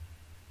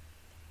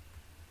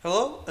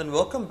Hello, and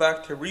welcome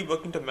back to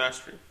Rebooking to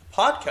Mastery, a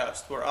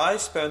podcast where I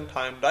spend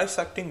time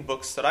dissecting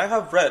books that I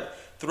have read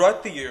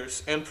throughout the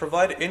years and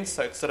provide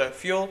insights that I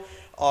feel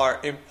are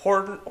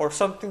important or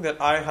something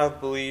that I have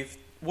believed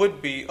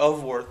would be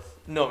of worth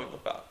knowing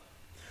about.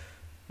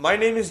 My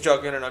name is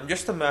Juggin, and I'm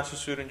just a master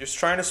student just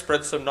trying to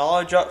spread some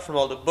knowledge out from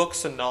all the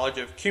books and knowledge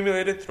I've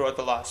accumulated throughout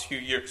the last few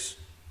years.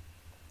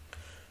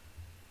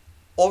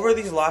 Over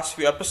these last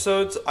few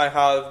episodes, I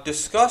have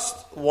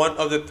discussed one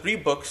of the three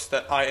books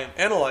that I am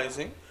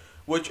analyzing,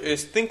 which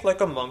is Think Like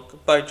a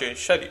Monk by Jay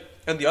Shetty.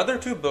 And the other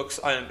two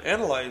books I am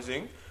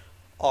analyzing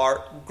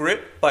are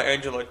Grit by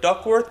Angela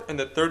Duckworth and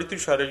The 33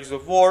 Strategies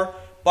of War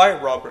by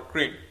Robert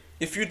Greene.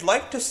 If you'd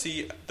like to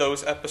see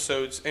those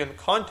episodes and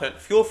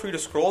content, feel free to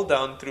scroll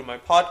down through my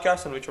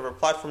podcast on whichever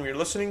platform you're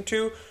listening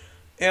to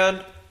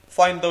and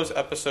find those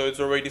episodes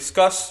where we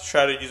discuss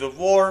strategies of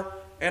war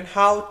and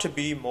how to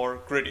be more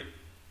gritty.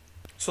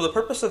 So the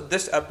purpose of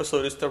this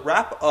episode is to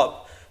wrap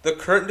up the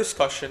current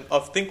discussion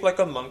of Think Like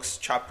a Monk's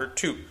Chapter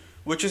 2,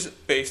 which is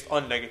based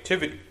on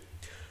negativity.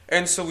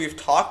 And so we've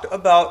talked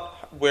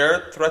about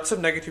where threats of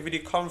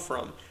negativity come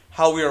from,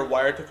 how we are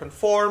wired to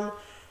conform,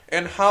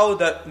 and how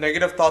that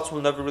negative thoughts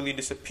will never really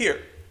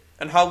disappear,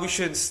 and how we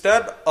should,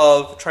 instead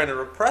of trying to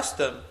repress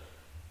them,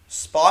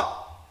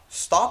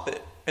 stop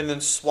it, and then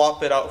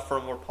swap it out for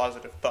a more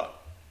positive thought.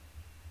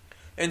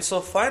 And so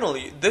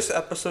finally, this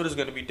episode is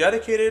going to be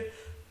dedicated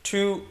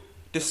to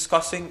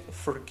discussing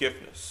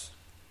forgiveness.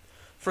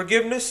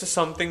 Forgiveness is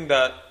something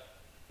that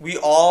we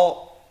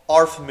all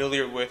are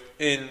familiar with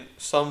in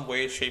some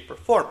way, shape, or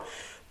form.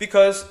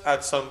 Because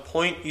at some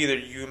point, either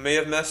you may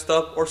have messed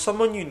up or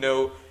someone you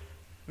know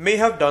may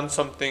have done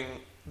something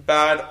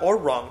bad or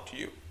wrong to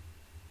you.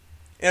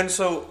 And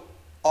so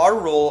our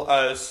role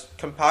as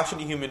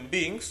compassionate human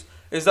beings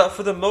is that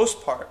for the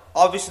most part,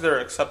 obviously there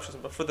are exceptions,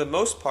 but for the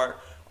most part,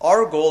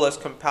 our goal as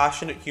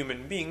compassionate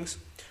human beings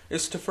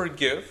is to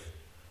forgive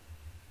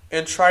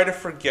and try to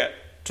forget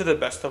to the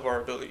best of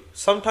our ability.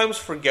 Sometimes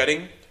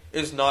forgetting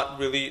is not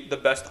really the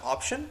best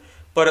option,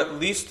 but at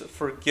least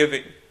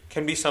forgiving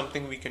can be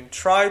something we can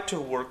try to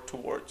work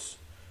towards,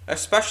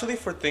 especially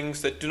for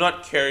things that do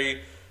not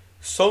carry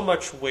so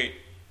much weight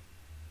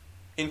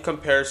in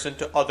comparison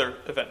to other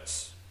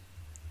events.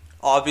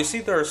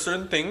 Obviously, there are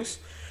certain things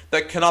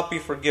that cannot be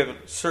forgiven,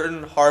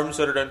 certain harms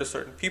that are done to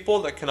certain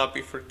people that cannot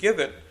be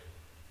forgiven,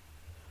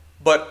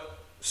 but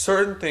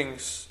certain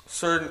things,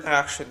 certain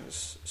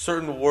actions,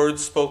 certain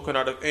words spoken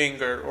out of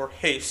anger or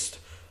haste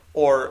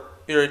or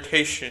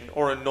irritation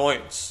or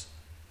annoyance,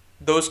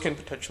 those can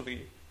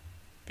potentially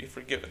be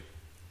forgiven.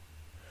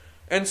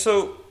 And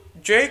so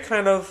Jay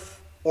kind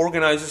of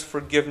organizes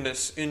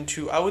forgiveness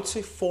into, I would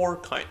say, 4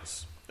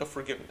 kinds of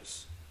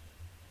forgiveness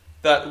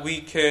that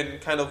we can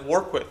kind of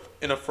work with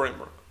in a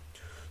framework.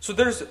 So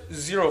there's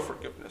zero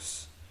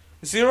forgiveness.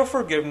 Zero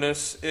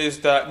forgiveness is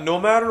that no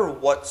matter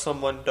what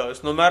someone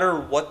does, no matter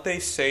what they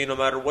say, no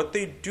matter what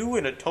they do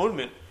in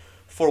atonement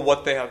for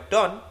what they have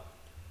done,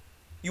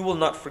 you will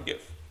not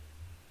forgive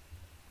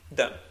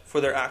them for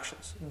their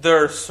actions.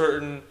 There are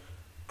certain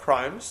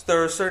crimes,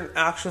 there are certain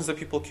actions that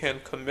people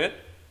can commit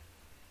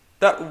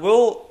that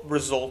will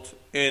result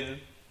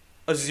in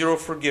a zero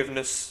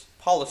forgiveness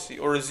policy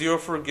or a zero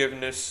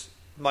forgiveness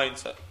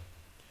mindset.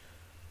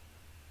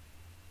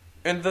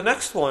 And the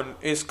next one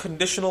is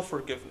conditional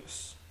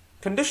forgiveness.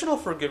 Conditional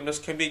forgiveness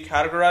can be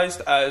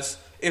categorized as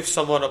if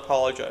someone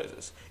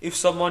apologizes, if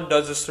someone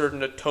does a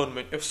certain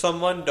atonement, if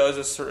someone does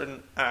a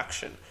certain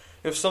action,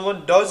 if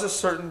someone does a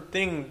certain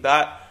thing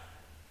that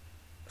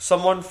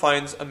someone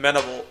finds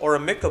amenable or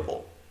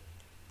amicable,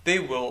 they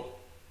will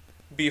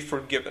be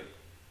forgiven.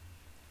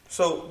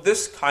 So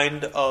this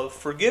kind of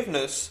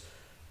forgiveness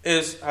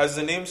is, as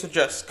the name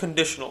suggests,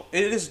 conditional.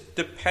 It is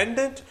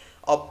dependent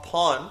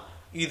upon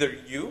either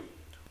you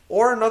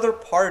or another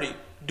party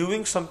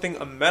doing something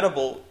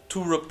amenable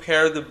to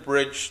repair the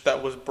bridge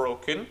that was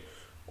broken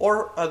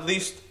or at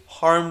least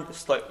harmed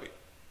slightly.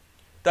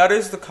 That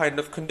is the kind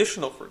of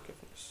conditional forgiveness.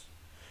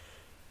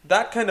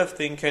 That kind of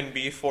thing can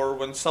be for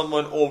when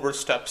someone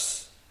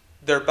oversteps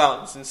their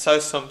bounds and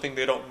says something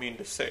they don't mean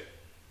to say.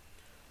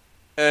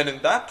 And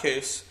in that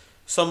case,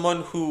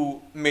 someone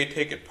who may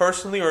take it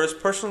personally or is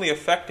personally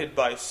affected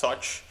by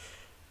such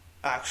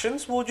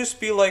actions will just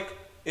be like,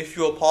 if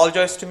you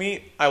apologize to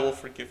me, I will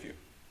forgive you.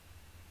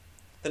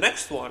 The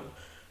next one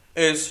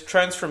is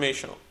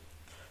transformational.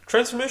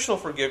 Transformational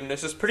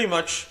forgiveness is pretty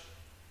much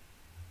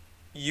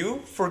you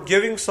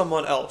forgiving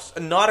someone else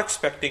and not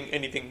expecting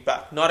anything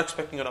back. Not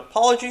expecting an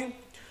apology,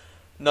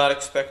 not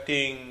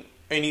expecting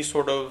any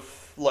sort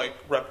of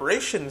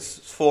reparations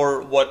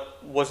for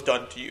what was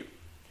done to you.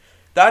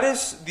 That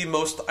is the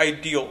most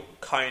ideal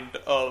kind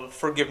of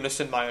forgiveness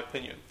in my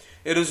opinion.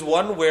 It is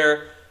one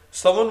where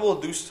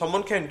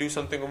someone can do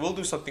something or will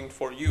do something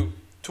for you,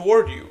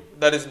 toward you,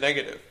 that is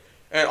negative.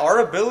 And our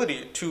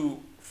ability to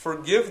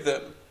forgive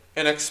them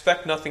and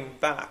expect nothing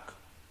back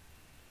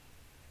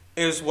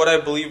is what I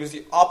believe is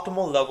the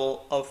optimal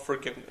level of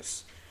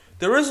forgiveness.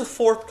 There is a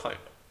fourth kind.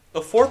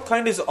 The fourth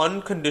kind is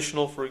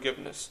unconditional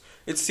forgiveness.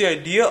 It's the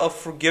idea of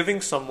forgiving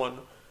someone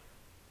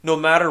no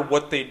matter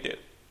what they did.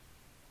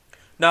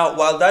 Now,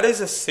 while that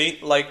is a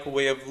saint-like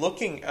way of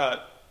looking at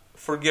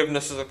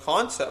forgiveness as a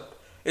concept,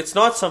 it's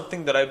not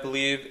something that I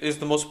believe is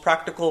the most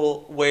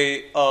practical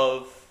way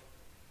of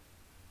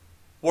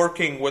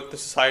working with the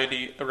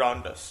society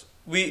around us.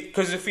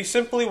 Because if we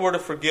simply were to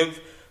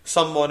forgive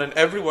someone and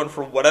everyone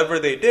for whatever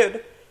they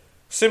did,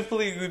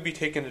 simply we would be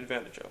taken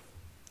advantage of.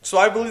 So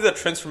I believe that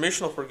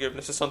transformational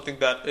forgiveness is something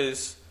that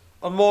is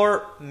a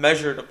more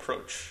measured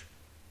approach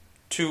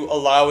to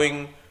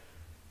allowing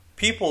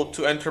people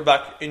to enter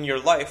back in your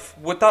life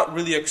without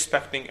really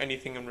expecting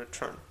anything in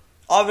return.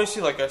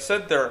 Obviously, like I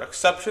said, there are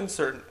exceptions.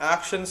 Certain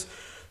actions,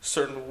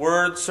 certain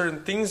words,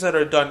 certain things that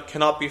are done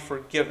cannot be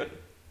forgiven,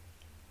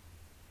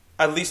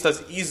 at least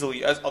as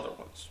easily as other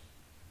ones.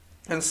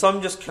 And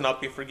some just cannot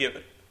be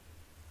forgiven.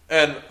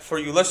 And for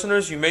you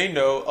listeners, you may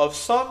know of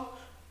some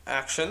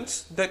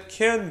actions that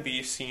can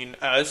be seen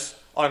as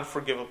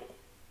unforgivable.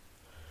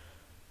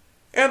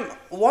 And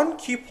one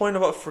key point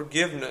about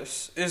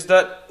forgiveness is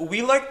that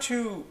we like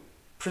to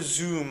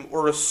presume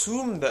or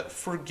assume that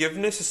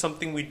forgiveness is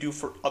something we do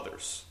for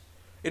others.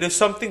 It is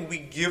something we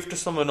give to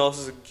someone else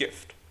as a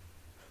gift.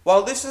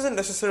 While this isn't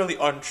necessarily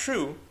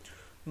untrue,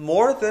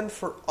 more than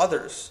for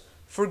others,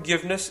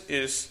 forgiveness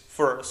is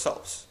for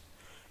ourselves.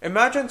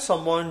 Imagine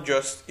someone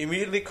just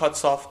immediately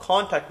cuts off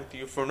contact with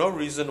you for no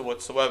reason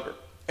whatsoever,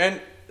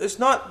 and is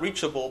not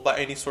reachable by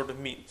any sort of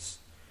means.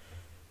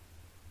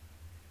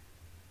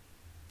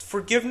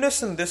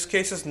 Forgiveness in this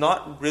case is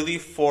not really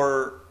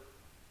for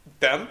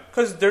them,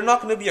 because they're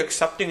not going to be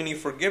accepting any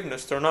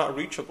forgiveness. They're not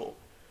reachable.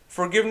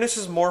 Forgiveness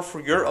is more for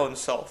your own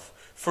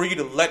self, for you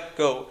to let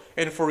go,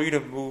 and for you to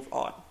move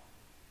on.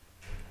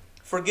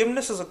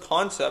 Forgiveness as a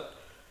concept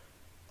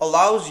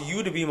allows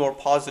you to be more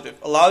positive,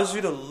 allows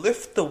you to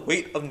lift the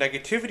weight of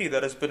negativity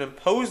that has been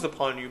imposed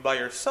upon you by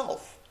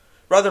yourself,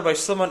 rather by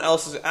someone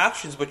else's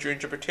actions, but your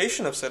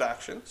interpretation of said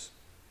actions,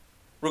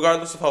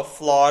 regardless of how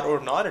flawed or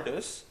not it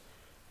is.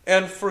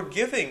 And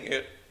forgiving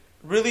it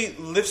really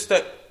lifts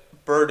that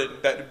burden,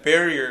 that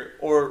barrier,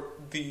 or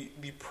the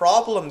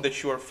problem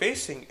that you are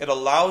facing. It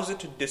allows it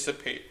to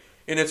dissipate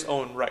in its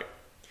own right.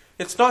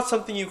 It's not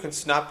something you can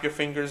snap your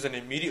fingers and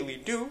immediately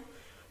do,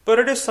 but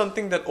it is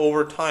something that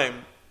over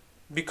time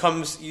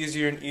becomes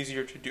easier and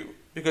easier to do.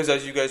 Because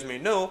as you guys may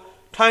know,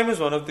 time is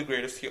one of the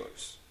greatest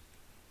healers.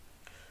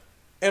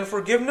 And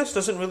forgiveness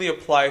doesn't only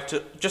apply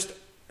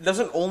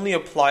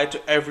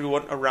to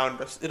everyone around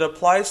us. It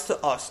applies to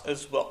us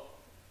as well.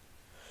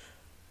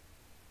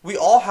 We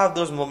all have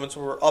those moments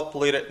where we're up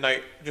late at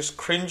night, just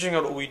cringing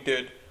at what we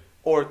did,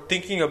 or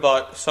thinking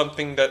about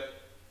something that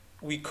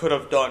we could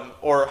have done,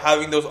 or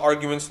having those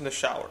arguments in the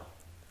shower.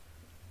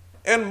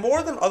 And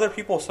more than other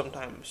people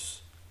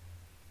sometimes,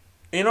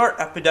 in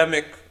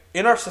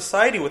our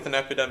society with an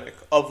epidemic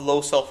of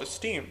low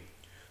self-esteem,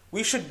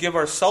 we should give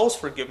ourselves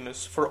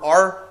forgiveness for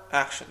our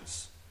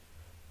actions,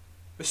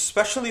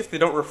 especially if they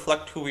don't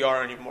reflect who we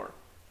are anymore.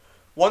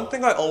 One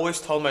thing I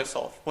always tell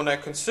myself when I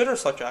consider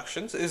such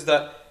actions is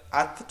that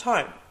at the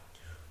time,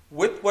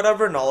 with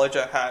whatever knowledge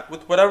I had,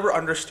 with whatever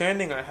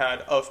understanding I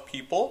had of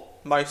people,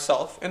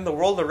 myself, and the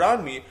world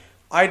around me,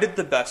 I did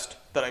the best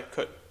that I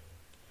could.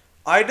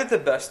 I did the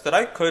best that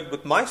I could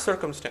with my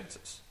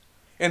circumstances.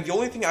 And the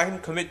only thing I can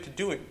commit to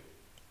doing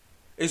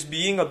is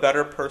being a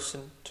better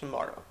person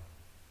tomorrow.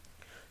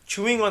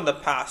 Chewing on the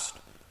past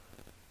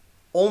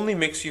only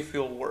makes you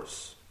feel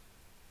worse.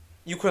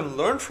 You can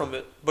learn from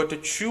it, but to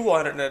chew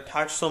on it and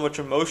attach so much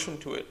emotion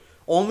to it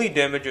only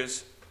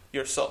damages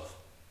yourself.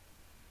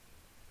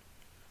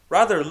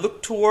 Rather,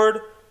 look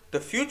toward the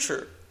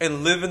future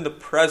and live in the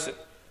present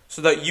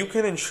so that you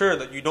can ensure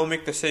that you don't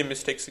make the same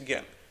mistakes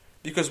again.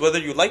 Because whether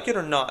you like it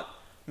or not,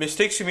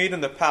 mistakes you made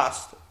in the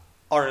past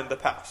are in the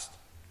past.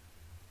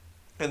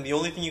 And the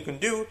only thing you can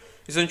do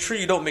is ensure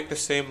you don't make the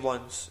same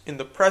ones in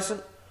the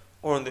present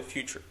or in the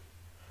future.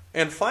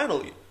 And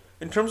finally,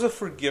 in terms of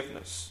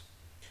forgiveness,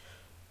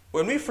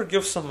 when we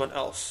forgive someone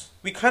else,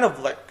 we kind of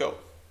let go.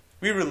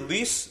 We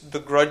release the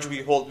grudge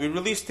we hold. We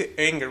release the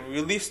anger. We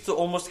release the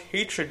almost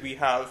hatred we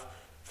have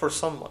for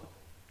someone.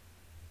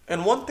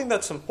 And one thing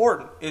that's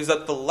important is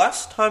that the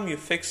less time you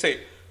fixate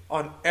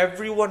on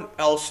everyone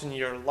else in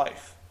your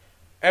life,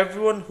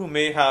 everyone who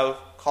may have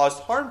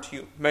caused harm to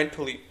you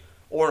mentally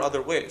or in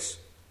other ways,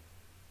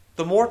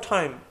 the more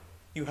time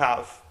you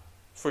have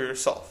for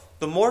yourself,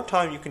 the more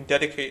time you can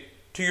dedicate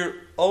to your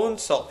own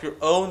self, your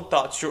own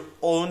thoughts, your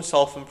own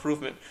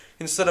self-improvement,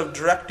 instead of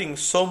directing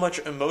so much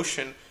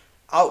emotion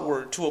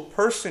outward to a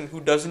person who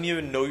doesn't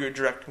even know you're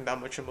directing that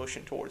much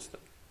emotion towards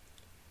them.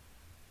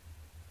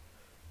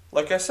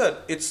 Like I said,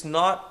 it's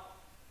not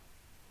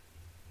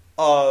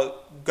a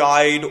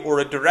guide or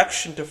a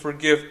direction to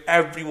forgive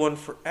everyone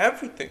for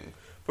everything,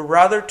 but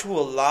rather to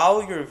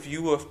allow your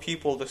view of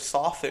people to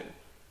soften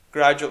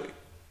gradually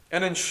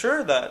and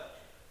ensure that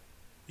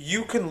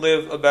you can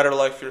live a better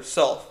life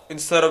yourself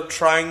instead of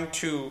trying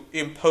to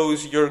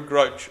impose your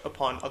grudge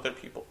upon other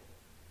people.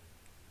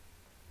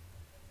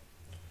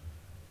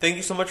 Thank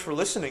you so much for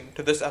listening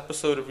to this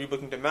episode of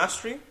Rebooking to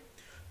Mastery,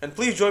 and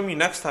please join me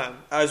next time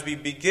as we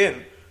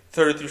begin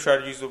 33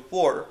 Strategies of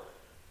War,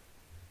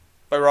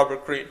 by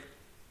Robert Greene.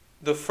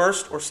 The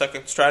first or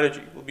second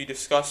strategy will be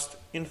discussed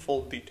in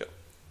full detail.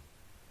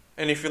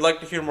 And if you'd like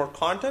to hear more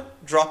content,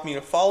 drop me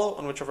a follow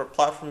on whichever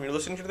platform you're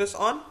listening to this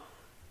on.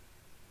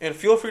 And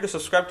feel free to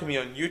subscribe to me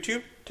on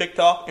YouTube,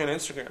 TikTok, and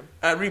Instagram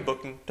at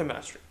Rebooking to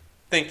Mastery.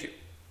 Thank you.